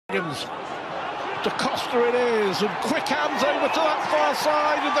Da Costa it is, and quick hands over to that far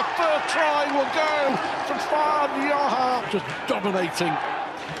side, and the third try will go from Fouad Yaha, just dominating.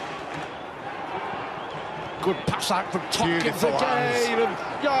 Good pass out from Tompkins again, and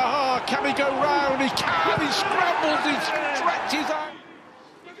Yaha, can he go round? He can, he scrambles, he stretched his out.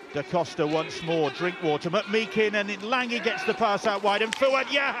 Da Costa once more, Drinkwater, McMeekin, and Lange gets the pass out wide, and Fouad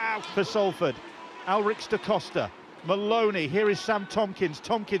Yaha for Salford. Alrics Da Costa, Maloney, here is Sam Tompkins,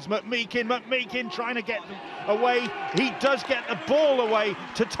 McMeekin trying to get away. He does get the ball away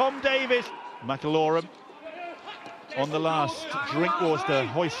to Tom Davies. McAlorum on the last, Drinkwater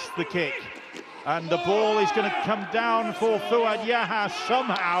hoists the kick. And the ball is going to come down for Fouad Yaha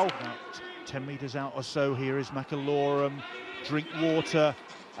somehow. About 10 metres out or so, here is McAlorum, Drinkwater,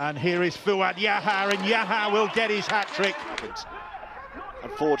 and here is Fouad Yaha, and Yaha will get his hat-trick.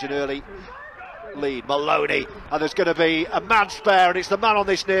 And forge an early lead, Maloney, and there's going to be a man spare, and it's the man on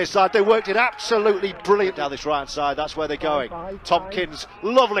this near side. They worked it absolutely brilliant down this right side. That's where they're going. Tompkins,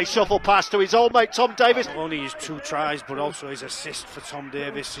 lovely shuffle pass to his old mate Tom Davies. Not only his 2 tries, but also his assist for Tom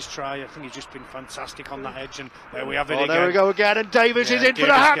Davies. His try, I think he's just been fantastic on that edge, and there we have it again. There we go again, and Davies is in for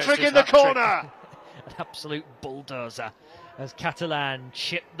the hat-trick in the corner. An absolute bulldozer as Catalan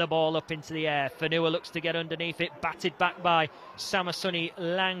chipped the ball up into the air. Fanua looks to get underneath it, batted back by Samasuni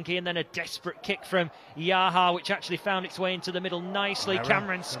Lange, and then a desperate kick from Yaha, which actually found its way into the middle nicely.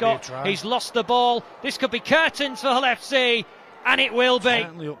 Cameron Scott, he's lost the ball. This could be curtains for Hull FC, and it will be.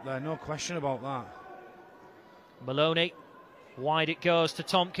 Certainly up there, no question about that. Maloney, wide it goes to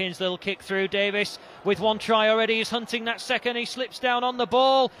Tompkins, little kick through. Davies with 1 try already, he's hunting that second, he slips down on the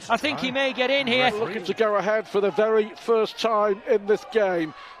ball. I think he may get in here. Looking to go ahead for the very first time in this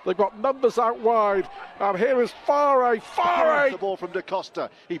game. They've got numbers out wide, and here is Fare. The ball from Da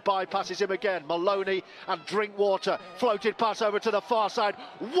Costa, he bypasses him again. Maloney and Drinkwater, floated pass over to the far side,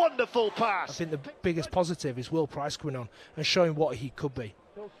 wonderful pass. I think the biggest positive is Will Price coming on and showing what he could be.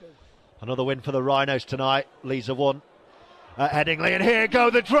 Another win for the Rhinos tonight, leads a 1. Headingley, and here go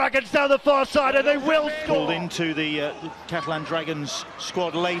the Dragons down the far side, and they will score. Pulled into the Catalan Dragons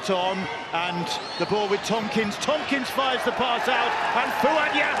squad late on, and the ball with Tompkins. Tompkins fires the pass out, and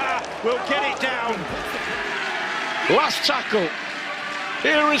Fouad Yaha will get it down. Last tackle.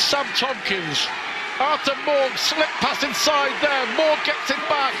 Here is Sam Tompkins. After Morg, slip pass inside there. Morg gets it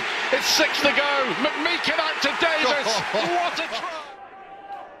back. It's 6 to go. McMeekin out to Davies. What a try.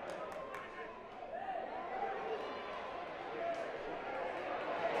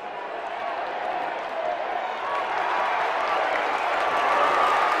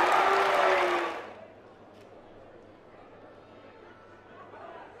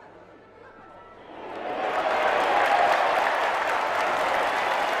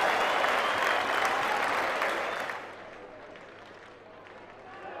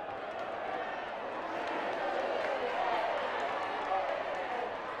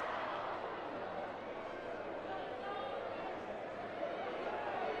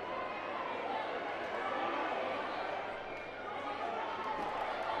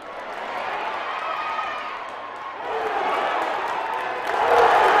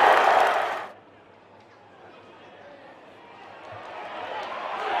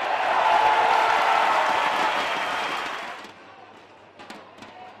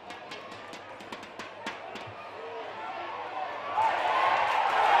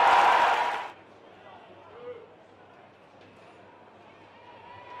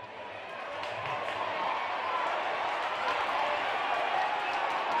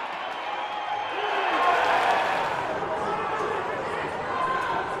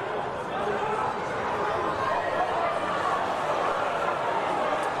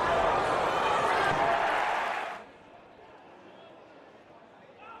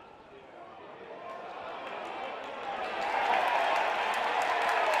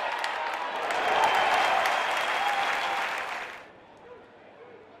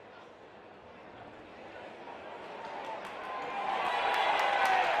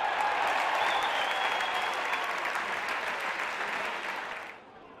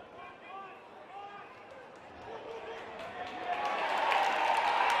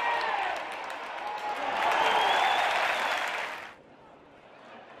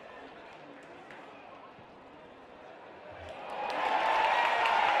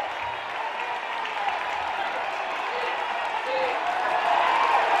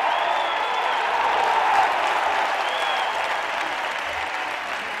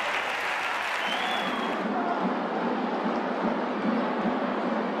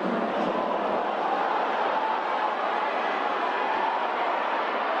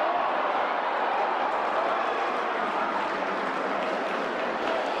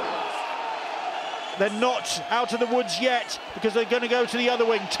 They're not out of the woods yet because they're going to go to the other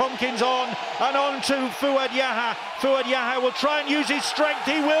wing. Tompkins on and on to Fouad Yaha. Fouad Yaha will try and use his strength.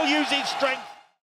 He will use his strength.